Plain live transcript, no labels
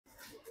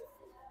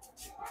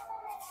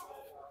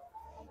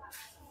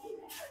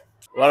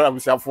Well, I'm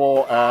saying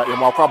for your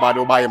market about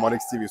the buy Monix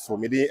TV, so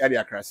maybe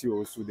area crashy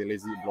also the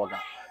lazy blogger.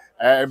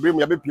 Bring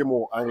me a bit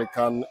more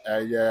Anglican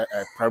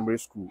primary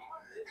school.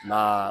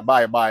 Na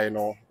bye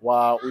no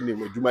wa uni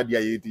me dwuma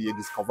dia ye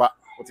discover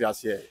what you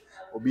say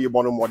obi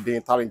bono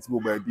modern talent mo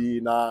ba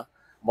bi na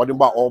modern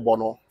ba all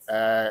bono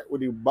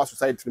odi ba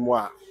society mu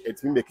a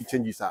it mean make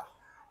changes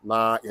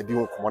na ye di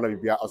ko na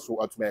bibia aso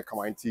atuma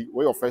come anti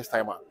we your first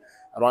timer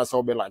and once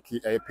be like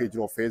a page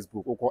on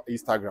Facebook or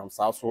Instagram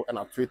so and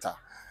Twitter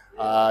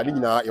ni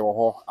nyina ye wo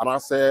ho ana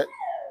say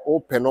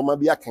open no ma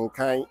bi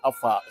akenkan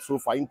afa so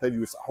for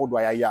interviews how do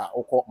I ya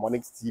okọ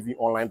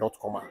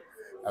monixtvonline.com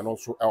and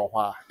also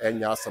elwa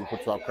enya some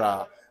to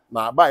akra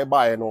na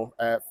bye no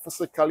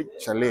physically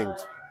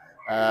challenged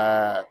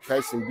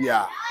person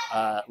bia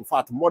in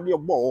fact money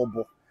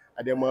obo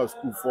adema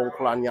school for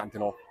kula ni ante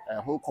no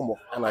ho komo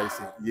na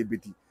ise ye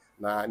bedi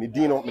na ni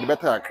din no me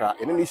better akra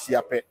ene ni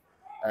hia pe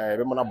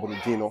be mo na bono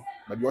din no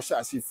ba bi o sha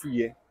ase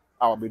free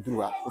a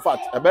obeduru a in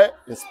fact ebe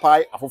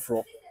inspire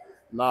afoforo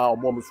na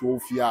omo mo so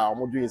ofia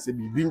omo do yin se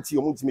bibi nti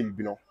omo ntime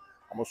bibi no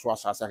omo so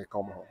asase akeka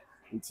omo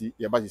nti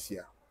ye ba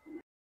hia.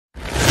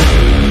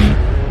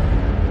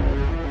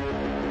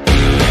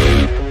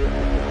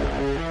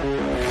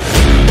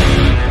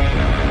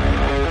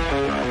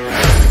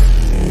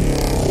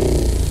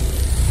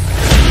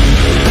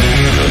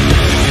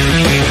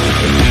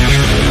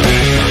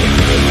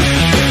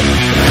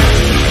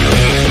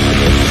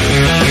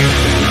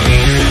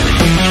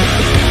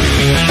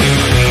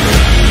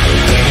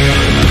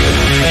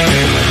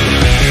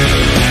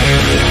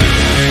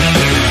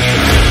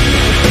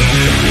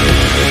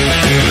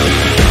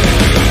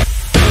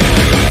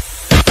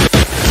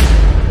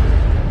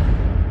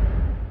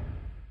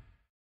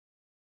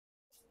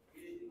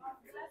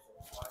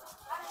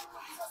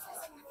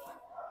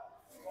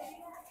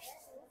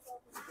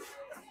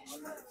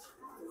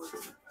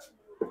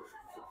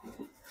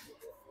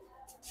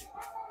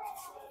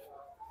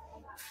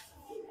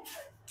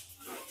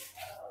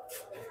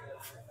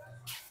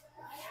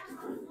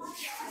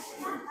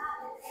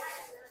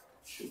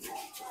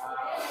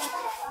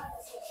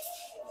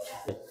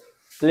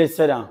 Please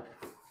sit down.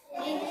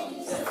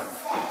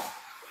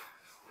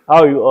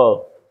 How are you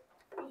all?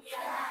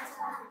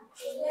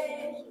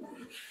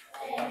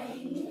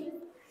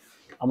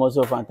 I'm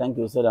also fine, thank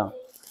you. Sit down.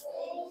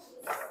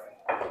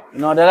 You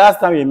know, the last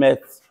time we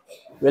met,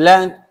 we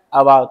learned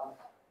about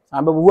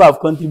some people who have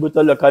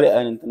contributed locally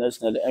and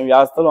internationally, and we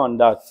are still on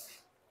that.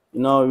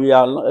 You know, we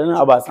are learning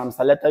about some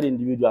selected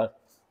individuals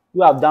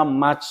who have done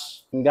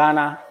much in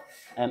Ghana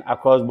and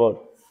across board.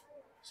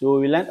 So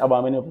we learned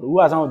about many people. Who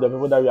are some of the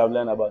people that we have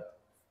learned about?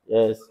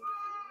 Yes.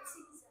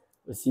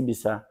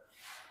 Osibisa.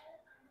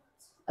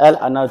 El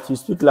Anatu,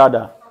 speak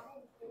louder.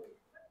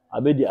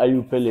 Abedi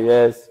Ayupele,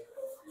 yes.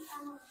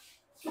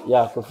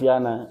 Yeah,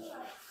 Kofiana.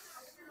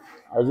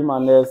 Azuma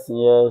Nelson,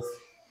 yes.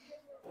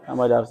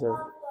 Somebody else.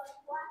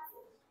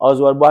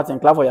 Oswald Boateng,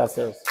 clap for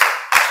yourselves.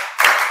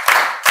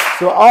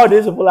 So all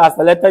these people are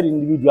selected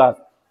individuals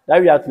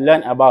that we have to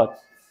learn about.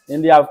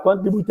 And they have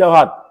contributed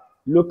what?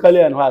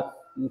 Locally and what?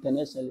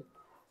 Internationally.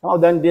 Some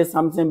of them did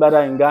something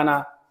better in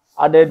Ghana,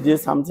 others did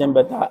something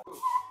better.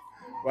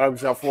 Well, I'm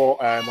sure for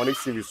Monix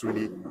TV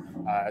really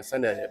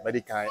send a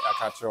medical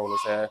catcher on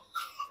say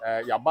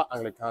Yaba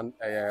Anglican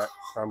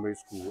primary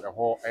school a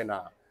whole and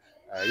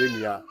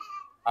Yemia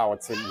our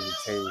team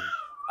maintain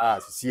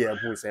see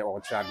who say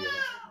or child here.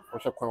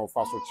 Also come of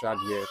fast child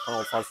here, come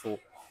of fast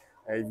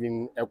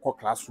even a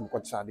classroom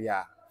child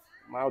here.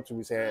 My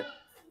to say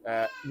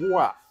who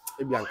are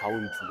a young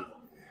country.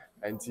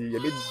 And you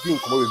be doing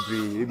come with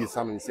brave, be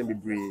some same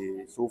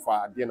brave so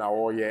far. Then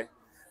all year,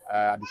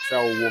 the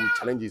travel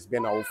challenges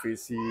been our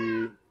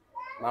facing.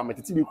 Now, my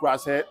team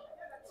class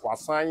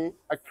was sign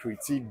a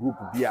creative group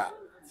beer,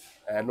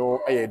 no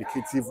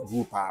educative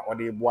group or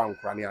the one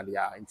crania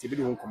there. And you be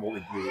come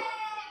with brave.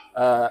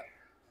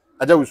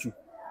 Atebubu,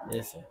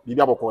 Yes, sir.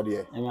 Bibi aboko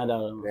there.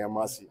 They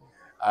mercy.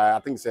 I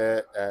think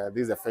say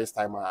this is the first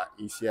time I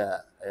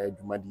share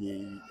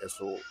Jumadi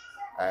so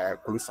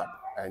close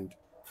up and.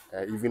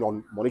 Even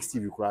on Monix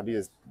TV,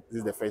 this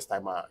is the first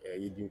time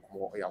you didn't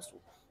come over here. So,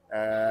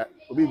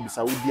 Obi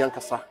bisa Udi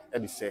Ankasa,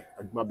 Eddie say,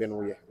 Aduma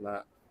Benoye, na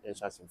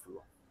Enchasing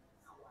Flu.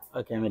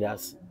 Okay, me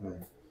that's.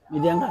 Me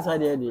the Ankasa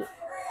there,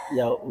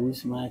 yeah,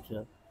 Owusu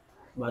Michael,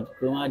 but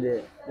Kuma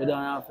they don't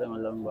have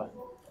them long back.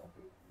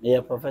 They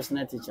are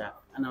professional teacher,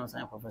 and I'm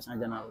saying professional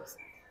journalist.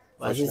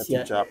 Professional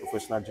teacher,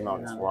 professional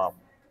journalist. Wow.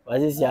 But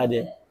this year,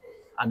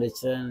 at the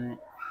channel,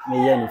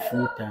 me year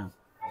full time.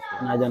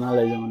 Na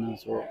journalism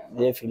so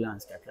they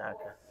freelance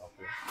kakaka.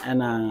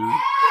 And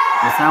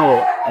the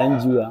sound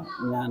NGO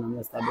na no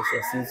establish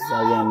since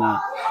na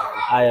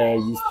I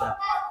register.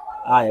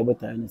 I able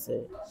to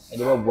say I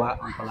dey boa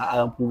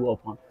I improve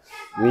upon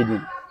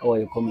reading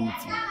our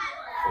community.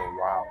 Oh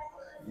wow.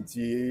 It's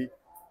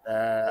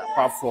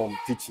apart from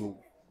teaching,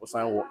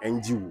 also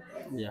NGO.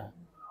 Yeah.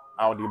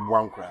 How the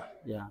Buankra.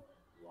 Yeah.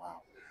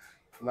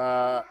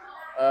 Wow.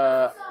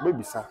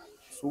 Maybe sir,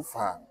 so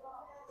far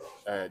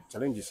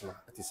challenges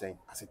that is saying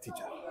as a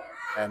teacher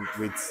and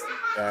with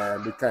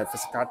the kind of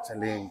physical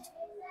challenge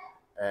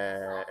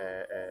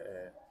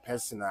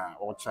person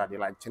or child,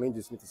 like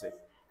challenges me to say.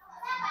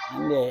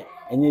 And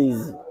any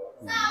easy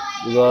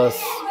because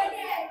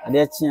at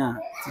that time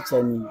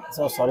teacher me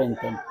so sorry in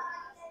time.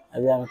 I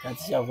be am can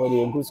teacher for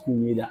the go school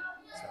me that.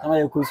 Am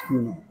I go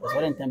school no?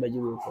 Sorry in time be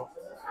you go.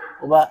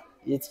 Oba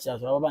ye teacher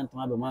so oba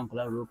ntama be man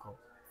kula ro ko.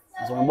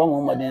 So me bo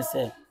mo modern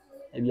say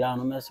e bia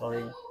no me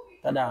sorry.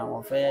 Tada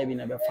o fe bi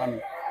na be fa me.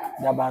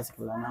 Da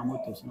bicycle na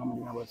motor so na mo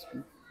na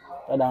school.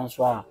 Tada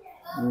nso a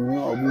ni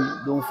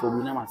obi don fo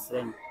bi na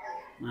masrem.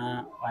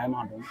 Na why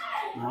ma don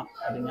na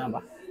adenya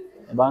ba.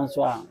 E ba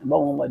nso a e ba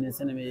mo modern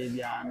say na me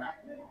bia na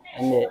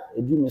ene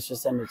edu me so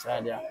say me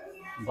try dia.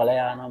 Mbala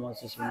ya na mo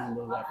so so no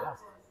do class.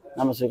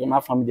 Na mo so ke ma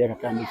family dia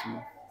kaka me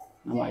tumi.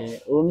 Na ma ye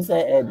o mi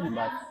say e dem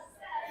ba.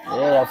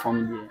 Yeah,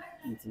 from there.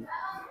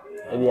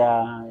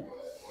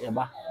 Yeah,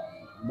 ba.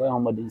 Boy, how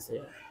much they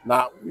say?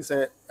 Now we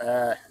say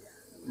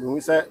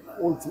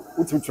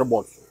ultimate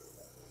board.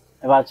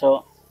 About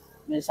so,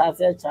 me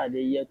started child the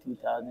year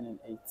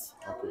 2008.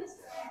 Okay.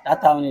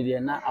 That time in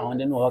there, na I want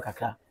to know how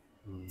kaka.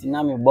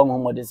 Tina me bomb how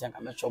much they say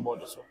I'm a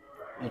board so.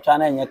 Me try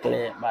na nye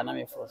clear, but na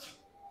me force.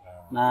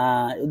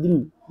 Na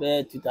edin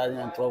be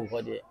 2012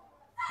 for there.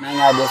 Na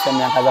nya dey say me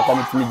akaza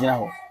committee me gina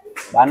ho.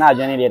 But na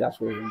adwene dey that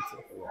so nti.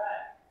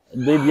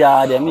 Baby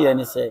ah dey me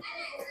any say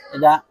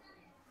either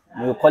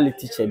me call it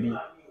teacher bi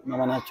no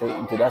man actual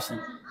introduction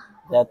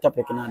the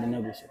topic na dey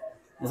na go so.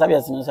 The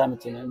subject no say me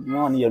tin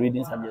no one your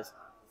reading subjects.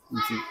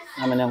 Nti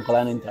na me nem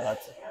call na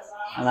interact.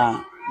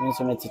 Ana me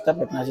so me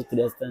topic na to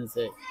the extent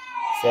say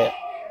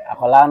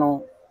akola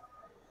no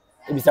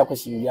e bisa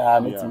question ya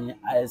metimi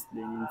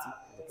explain nti.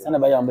 Sana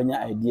ba ya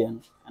mbanya idea no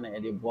ana e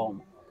dey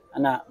bomb.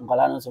 Ana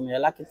akola no so me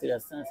lucky to the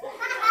extent say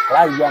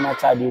class bi ama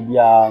child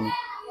bia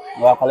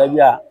no akola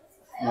bia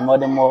no more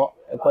than more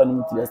equal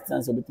to the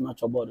extent of bit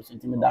much about so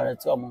me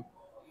direct omo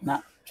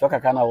na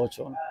choka kana watch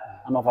on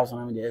ama fashion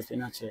am dey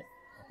explain actually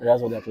the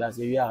rest of the class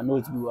we are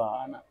note bi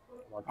wa na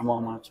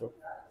ama match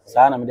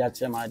sa na me dey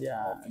actually ma dey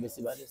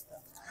besi ba this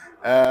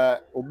time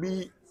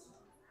Obi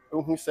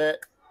who say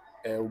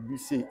obi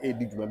say e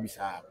di dwuma bi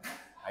sa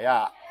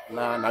aya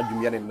na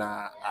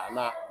dwuma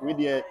na we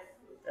dey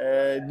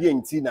di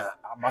enti na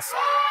abasa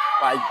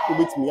like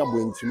obetimi abo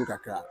enti mu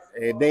kakra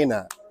den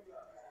na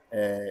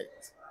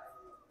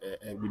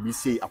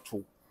BBC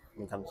ato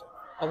nkan so.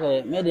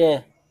 Okay, me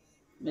dey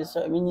me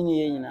so me nyini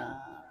ye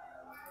nyina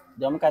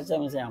dem ka che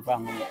me say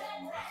amfa ho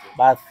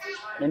but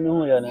me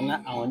hu yo na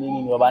awon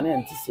ni oba na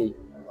enti say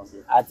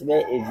at be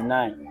age 9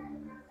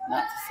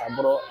 na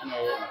sabro na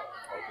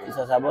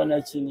isa sabro na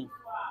chini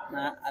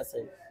na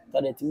ase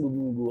to the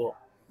timbu go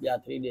ya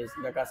 3 days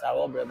ka sa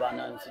wo breba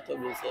na nsi to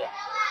be say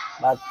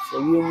but say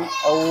you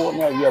owo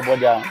na we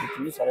body am it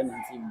me sorry na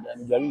nti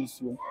me jari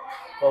isu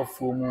ko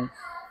fomu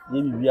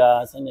ni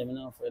bibia say na me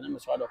na for na me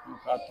so adokun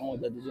ka ton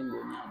the decision go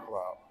ni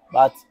Wow.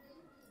 but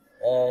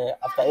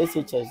after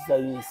SHS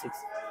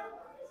 6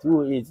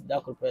 208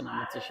 that could pen na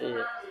me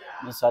share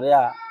me sorry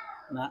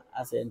na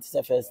as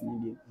a first ni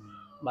bi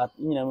but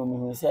you know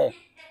me say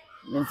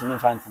minti me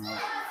fan tan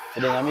so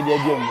then I me dey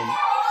bi mu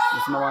ni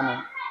so ma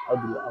na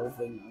aduru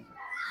awofani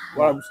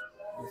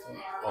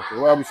okay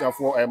well we shall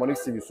for Money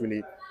TV so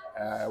ni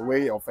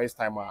way your first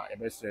time e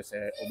be stress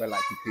over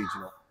like page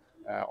you know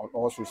on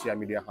all social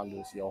media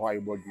handles your how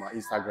you my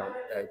Instagram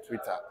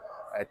Twitter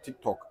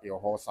TikTok your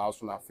house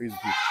also na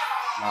Facebook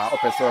na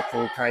opese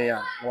kan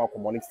ya na ko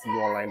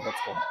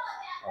moneytv.online.com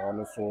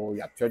and so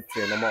ya church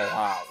no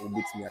more we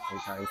beat me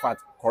kan in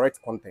fact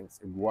correct content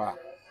e go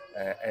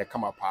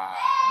come up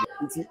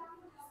nti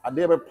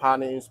ade be pa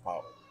na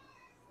inspire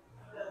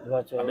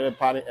ade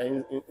pa na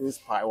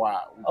inspire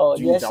wa oh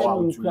yes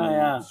me kan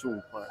ya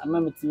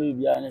ama me tiri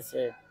bia na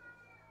say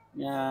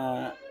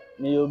ya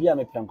me obi a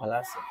me pen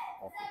class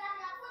okay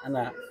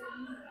ana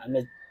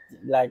ame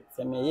like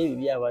say me ye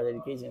bia about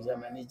education so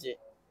manage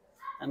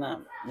ana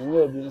me nye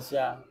obi nso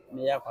a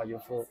me ya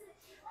kwadwofo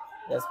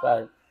that's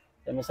why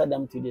me said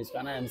them 2 days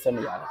kana am say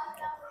me ya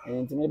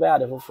nti me ba ya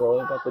de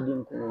foforo ka kodi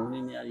nko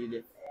ni ni ari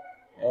de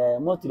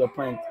more to the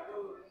point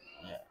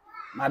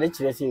ma de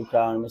chire say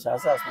crown me say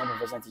as no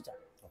professional teacher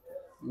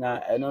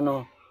na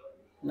no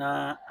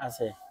na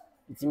ase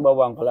nti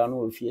mbabo ankola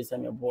no ofie say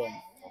me bo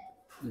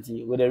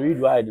nti with the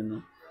read wide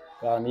no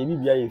ka na bi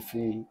bia ye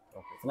free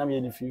na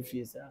me dey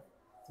free say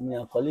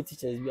me quality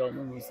teachers bia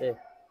no say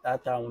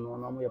that time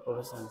no mo your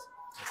professionals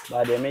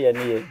but they may ye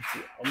nti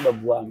on ba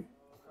bua me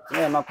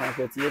me ma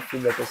contact ye free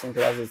vacation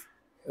classes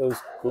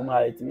school ma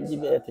it me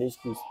be 3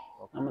 schools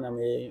na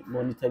me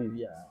monitor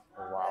bia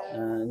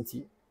wow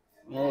nti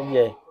me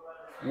ye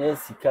ne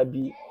sika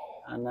bi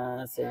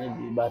ana say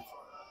bi but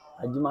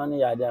adwuma no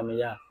ya da me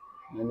ya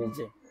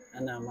manage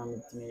ana ma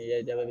me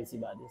ye dey ba si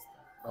ba this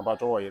about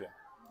to wire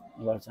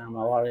but I'm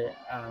worry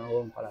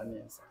won para me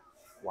nsa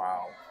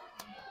wow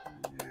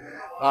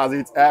as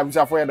it we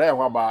shall for there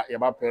ba ye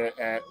ba pe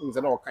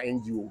nze na o ka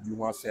NGO bi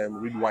ho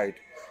asem read wide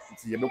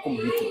nti ye be come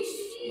details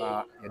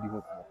na ye di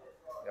ho ko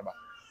ye ba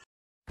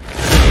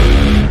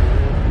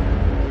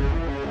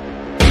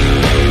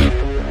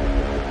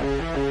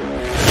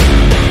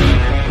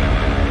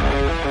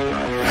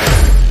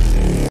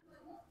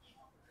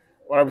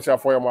Arabia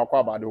for your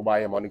makwa ba do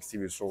buy Monix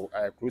TV so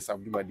close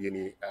up do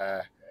madini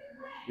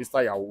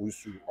Mr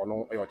Owusu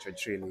ono your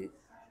church ni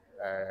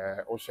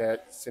o share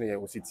senior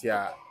ositi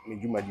a me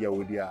dwumadi a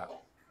wodi a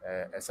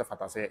ese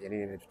fata se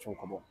ene ne twetwe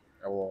nkomo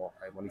e wo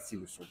Monix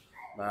TV so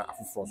na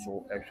afoforo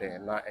so ehwe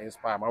na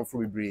inspire manfo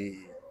bebre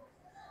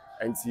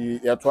anti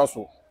ya to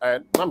so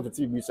na me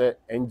tete bi se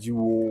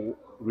NGO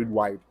read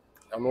wide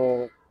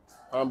ano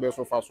am be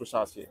so far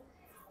social share.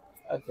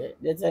 Okay,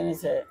 the thing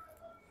is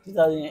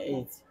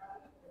 2008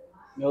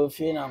 me o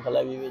fi na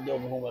nkala bi do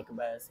mo homework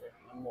by yourself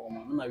mo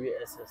na we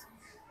SS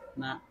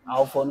na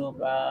awfo no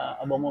pa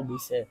abomo bi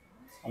se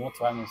omo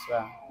to am so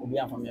a obi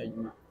am from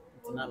adwuma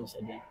ntina me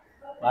hyɛ den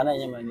ba na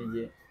nyɛ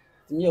manage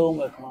tinye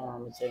homework ma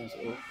mo kyɛn so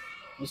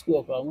mo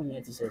school ko mo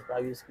nyɛ teacher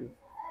private school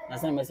na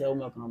san me say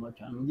homework na mo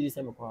twa mo gidi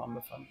se me ko am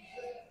be fam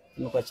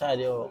me ko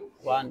child o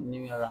one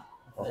new era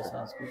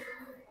international school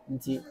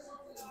nti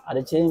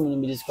ade change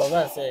me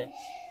discover say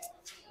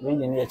we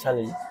need a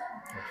challenge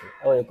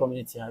or a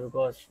community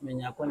because me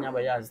nyakonya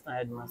ba ya assistant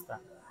headmaster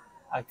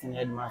acting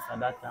headmaster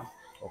that time.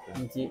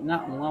 Nti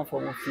na one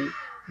form of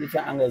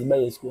different angles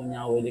by school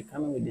nya where they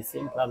coming with the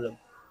same problem.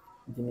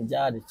 Nti me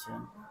ja the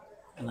chain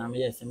and I'm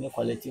yes me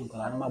quality ko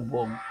na ma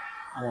bom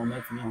am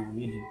ma timi on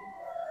video.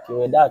 So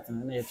with that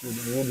na you to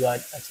read what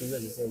achieve the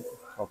say.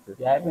 Okay.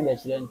 You are helping the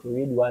children to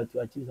read well to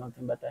achieve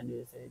something better in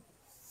the society.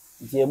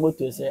 Nti a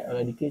motto say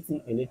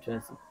eradicating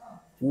illiteracy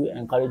through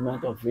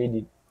encouragement of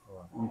reading.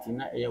 Nti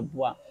na e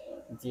boa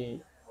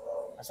nti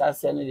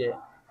asase no de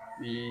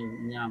me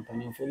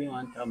nyampanimfo bi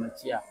wan ta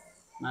machi a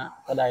na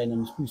kada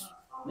in schools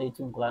na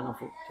etu nkola no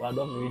to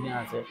adopt reading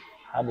as a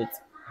habit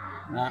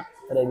na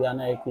kada bi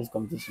ana quiz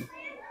competition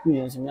quiz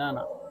nso me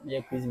ana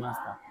me quiz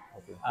master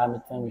a me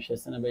tan we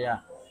hwese na be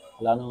ya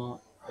la no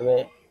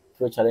e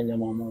pro challenge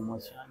mo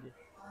shade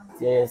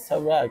there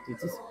several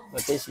activities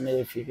vacation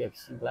e free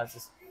vacation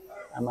classes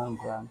among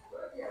nkola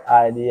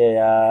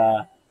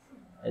idea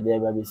they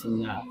be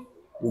senior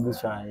you be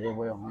try e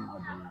boy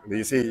home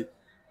They say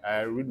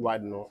read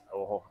wide no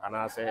and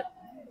I say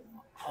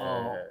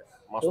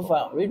so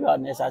far read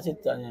wide na say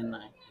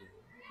 2009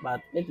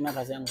 but let me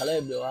say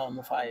nkala be wa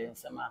mo fa yen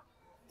sama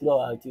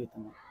through activity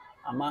no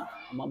ama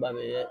ba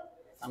be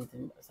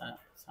something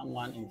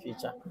someone in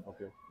future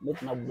okay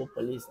let me go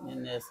police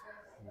nurse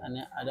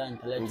and other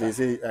intellectual they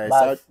say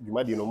you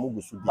might no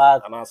mugusu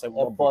and I say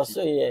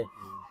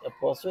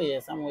also yeah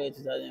somewhere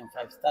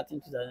 2005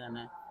 starting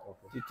 2009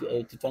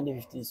 to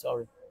 2015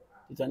 sorry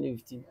to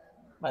 2015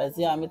 but I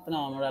say I'm not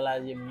now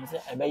realize you say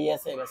I be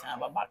yes I be say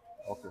back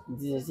okay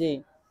this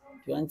is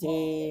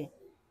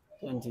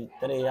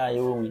 2023 yeah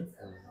you win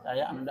I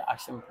another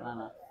action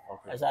plan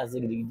okay I say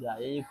gidi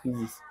yeah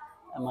quizzes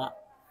ama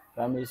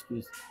primary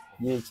schools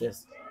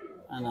DHS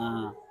and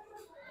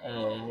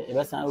e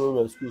be say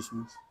rural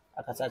schools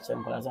akasa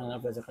chem class and na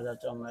akasa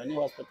chem any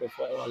hospital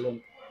for our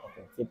alone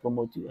to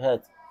promote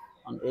health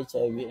on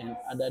HIV and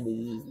other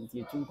diseases.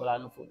 Into two for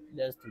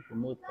just to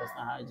promote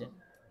personal hygiene.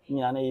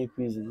 Me and a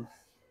quiz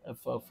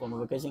for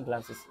vacation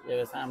classes. There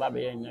was some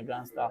baby in your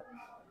grand style.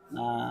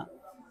 Na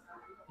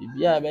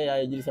bibia be ya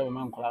ejiri se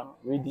man kola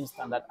reading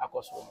standard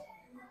akoso.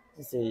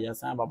 Say ya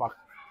san baba.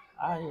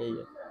 Ah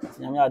yeah.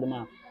 Nyame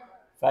adoma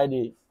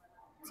Friday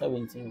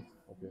 17.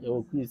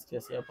 Your quiz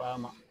kese pa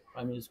ma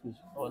primary school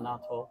or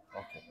not all.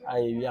 Okay.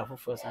 We are for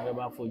first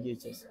and for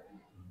GHS.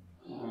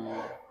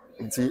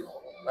 Nti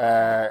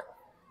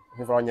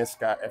if on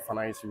yeska e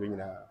finance we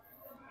nyina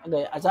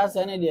okay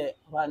asase ne de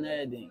ba na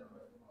edin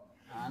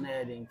na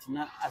edin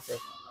tina ase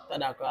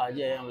tada ko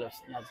aje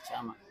envelopes na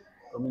chama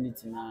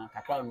community na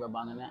kakra no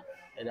ba na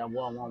e da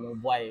bo mo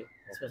boy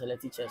especially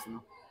teachers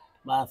no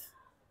but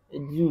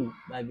you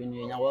by being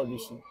nya wa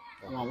vision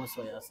mo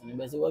so ya se ne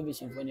be se wa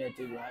vision for ne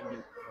Atebubu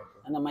have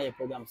na my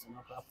programs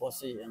no ka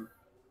force yen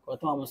ko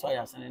to mo so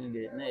ya se ne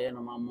de na ye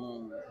no ma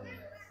mo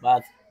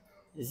but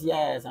this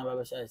year some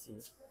ba shall see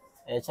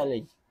a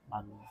challenge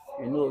but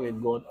you know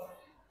with God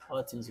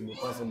all things will be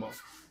possible.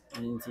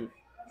 And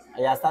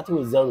I started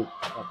with zero.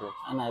 Okay.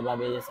 And I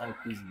have a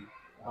quiz.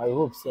 I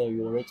hope say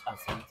you will reach at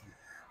something.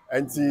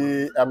 And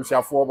I'm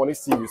sure for money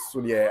see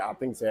so there I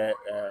think say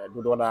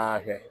do do na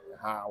here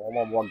ha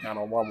one more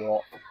Ghana one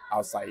more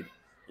outside.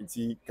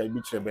 Nti can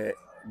be chebe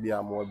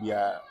bia mo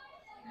bia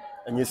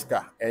enye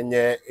ska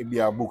enye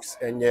bia books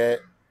enye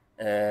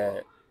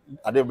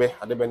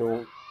adebe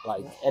no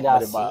like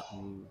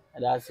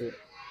that's it.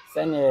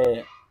 Send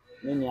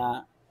many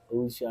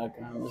Owusu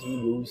aka musu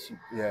me Owusu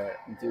yeah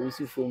nti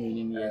Owusu for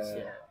me ni yes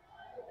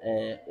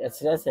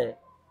yesere se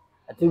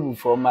Atebubu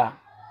for ma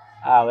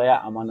a we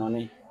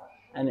amanone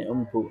ene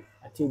mpo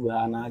Atebubu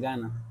ha na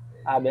Ghana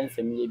a be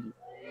nsem ye bi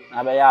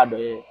na be ya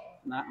adoye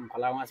na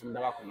nkola wasem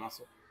da bakoma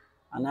so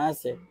ana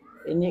se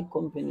any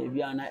company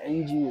bi ana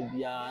NGO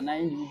bi ana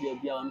individual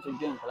bi a nso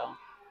dwen nkola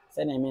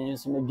se na me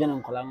nso me dwen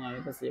nkola ma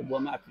me pese ebo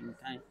ma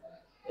akenkan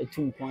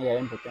etumpon ya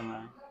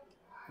empotema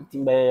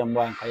timba ye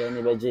mbo anka ye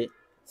ne beje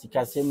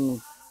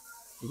sikasem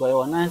because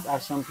your nice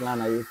action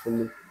plan are you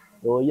follow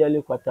your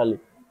yearly quarterly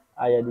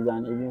I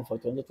design even for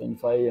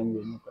 2025 year we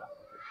no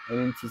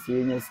and it is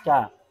in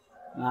scar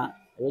na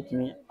let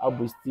me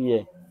aboost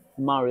here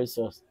human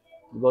resource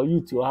because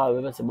you to how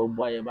we say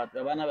boy but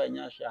we na be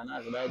nya hwe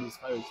na say by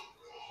discourage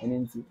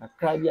anything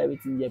kakra bi a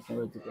wetin dey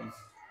pen to pen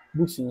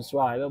books nso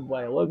a we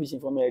boy what vision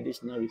for my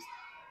dictionaries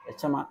e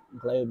chama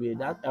nkla be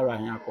that era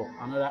here akọ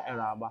another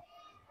era aba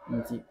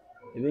nti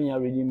ebe nya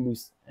reading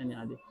books any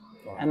ade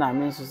and I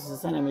mean so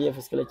say na me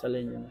physical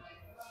challenge no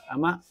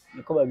ama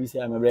me ko ba bi say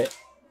amebre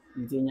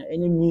nti nya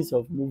any means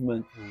of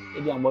movement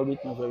e dey am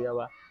bit na for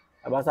yawa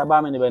abasa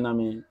ba me ne be na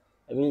me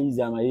e be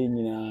easy am aye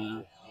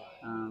nyina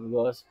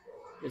because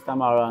this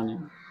time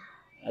around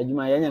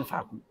adwuma yɛ nyɛ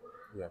faako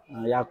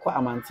yakɔ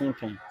amanten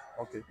pɛn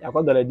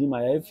yakɔ galadima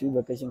yɛ free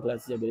vacation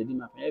class yɛ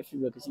galadima pɛn yɛ free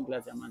vacation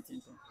class yɛ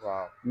amanten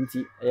pɛn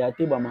nti ɛyɛ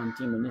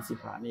Atebubu-Amantin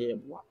municipal ne yɛ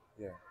boa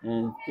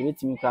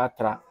ebetumi kɔ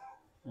atra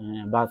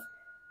but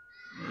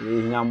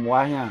ehia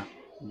mmoa he a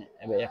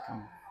ɛbɛyɛ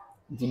kama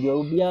nti deɛ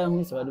obiara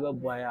hu sɛ ɔde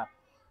bɛboa yɛ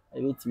a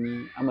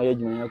ebetumi ama yɛ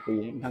adwuma yɛ akɔ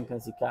yie nkanka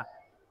sika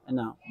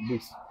ɛna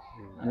books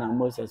ɛna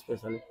most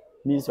especially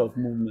means of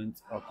movement.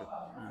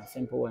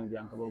 Simple one be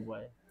anka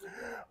boy.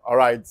 All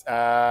right.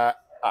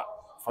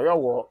 For your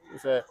work,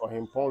 say or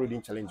him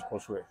reading challenge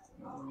coursework.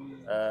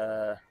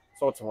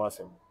 Sort of one.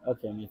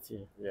 Okay, me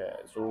too. Yeah.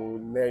 So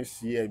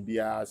next year be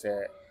as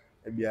a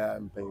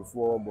paying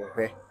for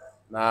boy.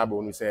 Na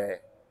bonu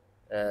say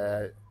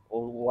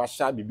o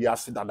washa bibi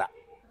asidada.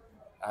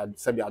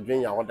 Say be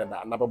adwen ya order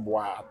that na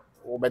boy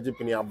o beji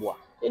pini aboa.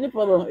 Any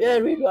problem? Yeah,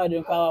 read what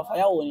you call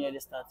fire one year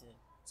started.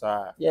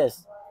 Sir.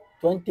 Yes.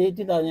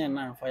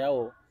 2009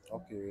 fire.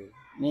 Okay.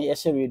 Ni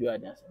yɛhyɛ radio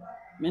adan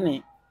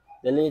me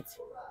the late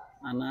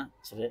Nana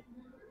Chere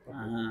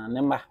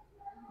ne mba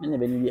me ne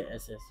bani bi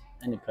SS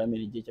and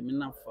primary teacher me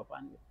na fa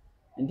pa ne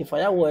nti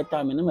fire wo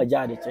eta me ne ma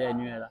jade kyerɛ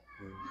anwera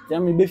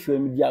tell me be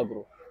hwe me di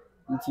agro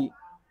nti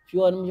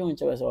hwe no me ho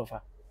nkyɛ wɛ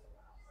fa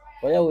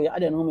fire wo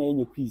adan no ma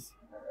yɛ quiz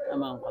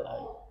ama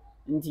nkwala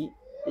nti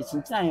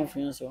ekyinkyina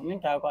ahemfo so me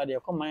nka akɔ de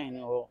kɔ man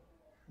ne ho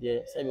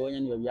de sɛ be wonya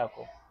ne ba bi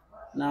akɔ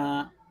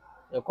na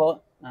ekɔ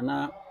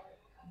Nana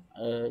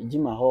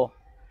Jima ho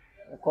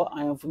ko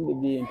ayamfo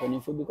bebre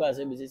mpanimfo bi ko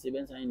ase be sese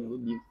ben san ni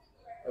obi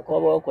e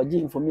ko gi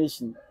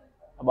information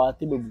about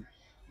Atebubu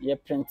ye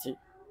print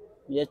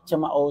ye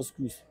chama all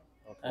schools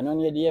and on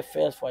ye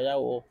first for ya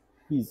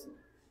quiz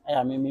I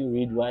am me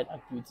read wide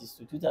activities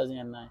to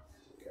 2009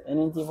 and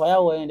in for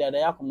ya in there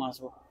yakoma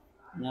so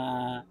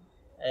na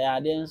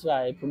ade nso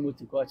a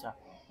promote culture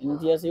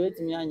nti ye se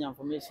wetimi anya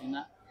information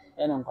na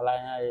e no nkola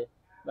ya ye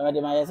ba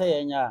de ma ye se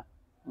ye nya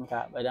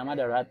nka ba de ma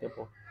the right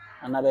people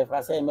and na be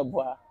fa se me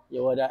boa ye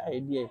wada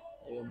idea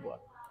boa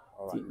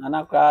ti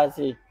nana kra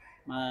say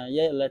ma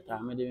ye letter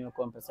me de me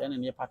compensate na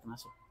ne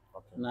partnership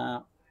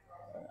na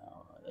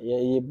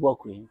ye boa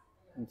kuri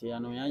nti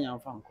ano ya nya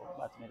mfa nko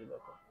but me de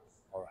ko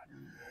all right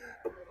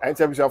and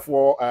tell me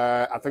for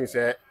I think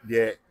say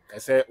the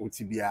say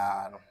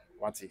otibia no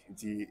wati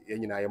nti ye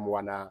nyina ye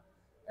mo na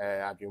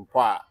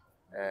adwempo a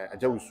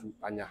Atebubu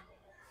anya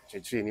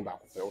chechire ni ba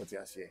ko fe woti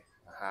ase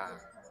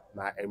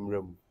na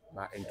emram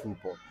na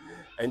entumpo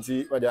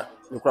nti wada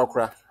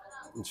nkura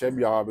nche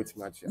bia wa beti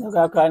match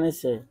no ka ne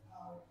se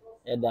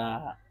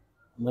eda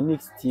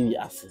Monix TV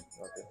ase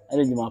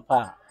ele djuma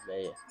pa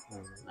be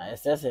na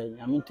esese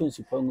nyame to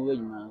nsupa ngu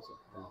adwuma nso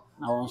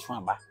na won so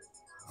aba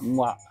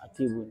mwa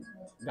Atebubu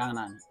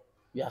Ghana ni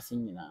bi ase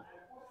nyina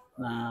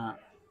na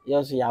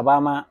yeso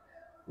yabama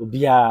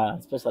obia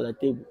special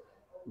Atebubu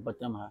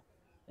bottom ha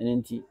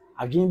enti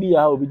adwen bi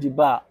ya obi di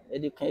ba e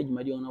de kan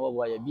adwuma di ona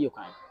wo ya bi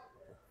kwan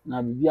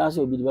na bibia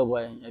so obi di ba bo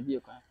ya bi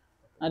kwan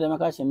na de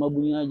maka hye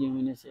mabuni na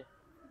adwen ni se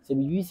se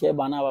bibi se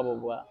ba na ba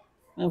boboa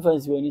memfa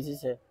nsi wani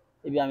se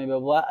e bia me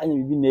beboa anya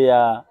bibi ne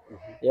ya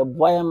ye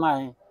boa ye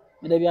man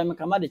me da bia me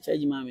kama de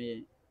charge ma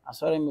me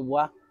asore me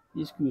boa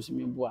ni schools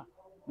me boa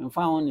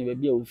memfa ho ne ba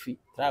bia ofi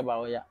tribe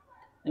a ya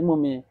emo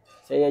me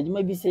se ye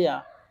adwuma bi se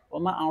ya o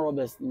ma an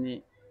robbers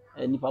ni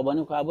nipa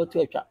bone kwa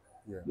abotu atwa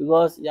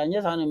because ya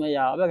nye sa no me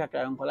ya obe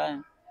kakra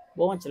nkola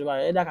bo won kire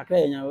ba e da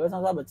kakra nya we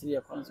san so abatiri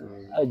e konso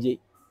aje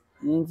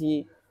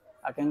nti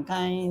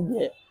akankan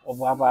de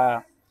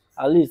ofaba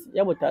at least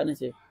ya bota ne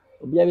se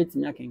obi a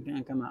betimi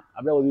akenkan kama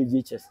abra wo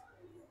GHS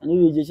ani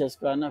wo GHS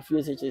kwa na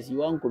free SHS yi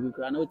wan ko bi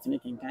kwa na otimi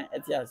kenkan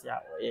eti ase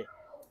a oye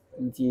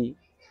nti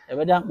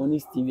ebeda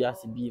Monix TV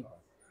ase bi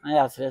na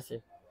ya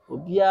serese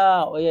obi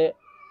a oye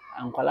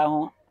ankwala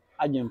ho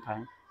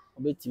adwempan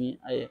obetimi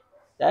aye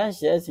dan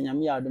share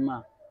senyame ya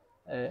adoma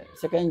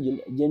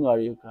 2nd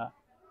January kwa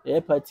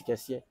e party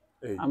kese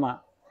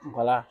ama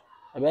nkwala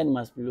ebe ni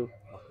maspilo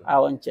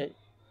a won che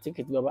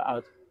ticket baba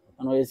out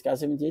ono is ka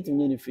 78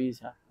 million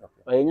fees ha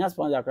but enya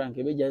sponsor kran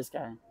ke be just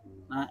kan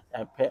na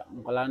pe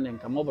nkola ne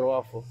nka mobro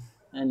wafo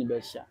na ni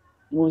be sha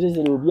mo se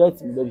se obi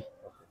atim baby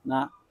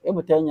na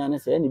ebuta nya ne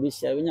se ni be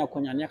sha enya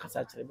konya ne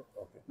kasa kirebe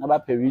na ba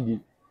pe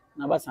reading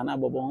na ba sana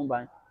bobo ho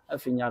ban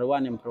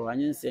afinyarwa ne mpro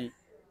anyensen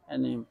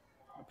ene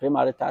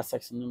primary task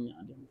section no mi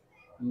ade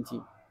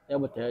nti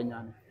ebuta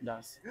nya ne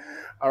das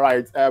all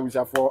right we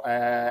shall for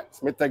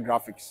Smith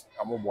Graphics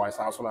amoboy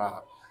sa so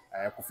na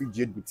Coffee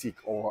Jade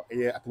Boutique or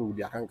Atebubu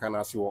di akankan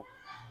ase wo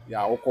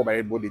ya wokọ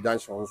by body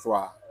junction so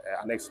a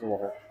next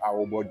no I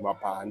will board my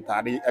pa and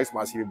tadi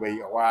Xmas be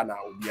one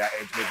will be a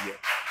edge media.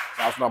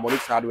 That's not money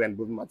hardware and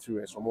building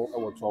materials. So more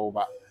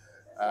over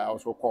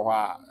also call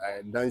her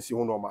dancing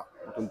honoma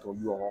to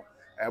you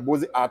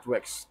both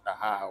artworks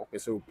okay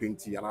so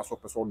painting and also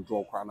person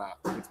draw crana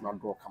with my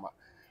draw come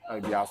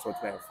be also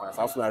fine.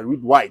 Also I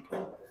read wide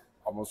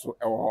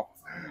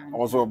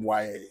also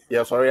boy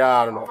yeah sorry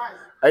I don't know.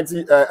 I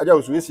see I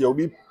just see you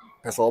be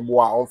person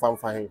boy on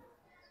fan.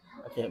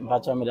 Okay,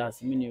 but me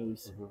that's me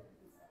news.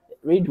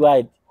 Read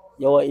wide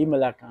your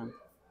email account.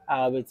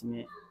 I wait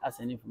me as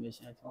an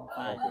information to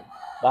fine.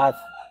 But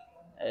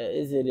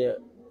is it the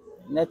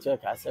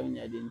network has 7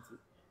 identity?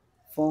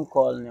 Phone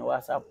call and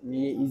WhatsApp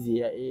me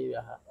easier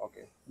area.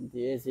 Okay.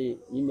 They say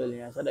email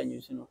and so that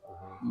you know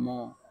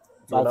more.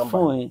 Your But number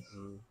phone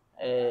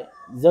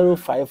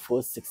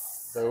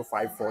 0546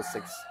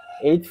 0546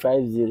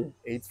 850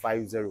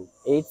 850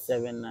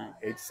 879.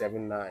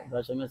 879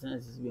 But your message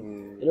is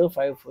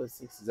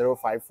 0546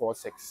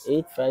 0546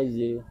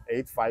 850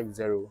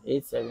 850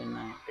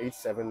 879.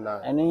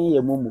 879 And then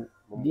your Mumu,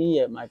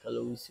 dear Michael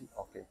Owusu.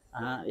 Okay.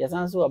 Yes,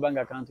 answer a bank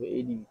account to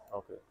ADB.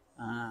 Okay.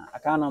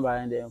 Account number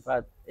and in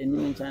fact, any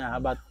mention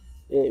about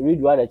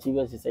read what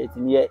Achievers Society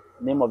near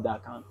name of the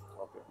account.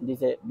 Okay. They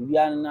say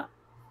Bibiana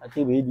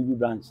Atebubu-Amantin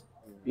branch.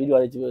 Read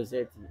what Achievers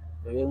Society.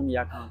 The way the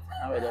account.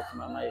 Now that's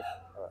my mind.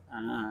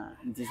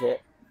 It is a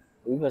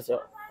we was a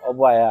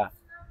boy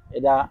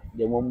either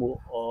the Momo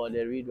or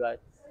the read what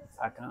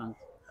account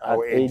at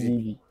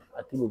ADB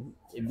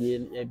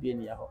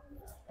Atebubu-Amantin.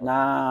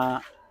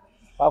 Now,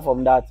 apart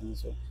from that,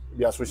 so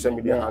their social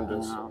media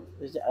handles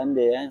and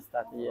the end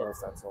start here.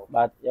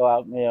 But you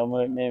are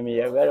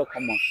me very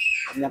common.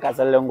 You can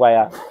say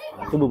lengua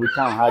Atebubu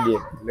town had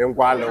it.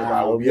 Lengua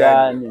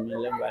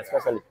Lengua,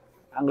 especially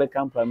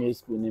Anglican primary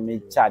school in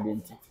me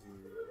charging.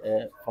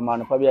 From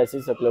an probably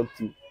 6 o'clock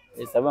to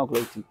 7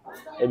 o'clock to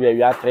maybe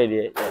we are 3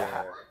 there.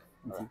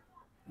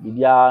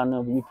 Bibia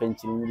no be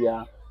pension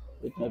bia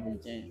with my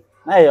pension.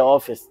 Na your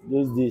office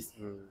those days.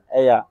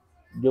 Yeah.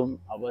 Dom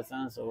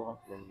abosan so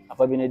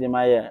apa bi ne de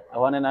maye e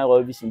wona na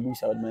go vision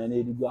books out man na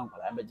edigu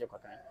ankwala abeje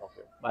kwakan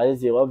but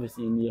is the office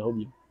ni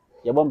hobby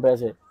ye bom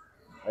pese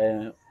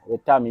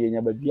with time ye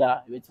nya ba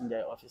bia wetin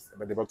dey office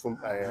but the bottom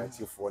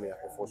chief one ya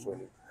for so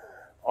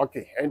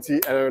okay enti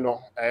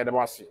no the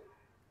masi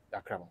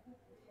yakram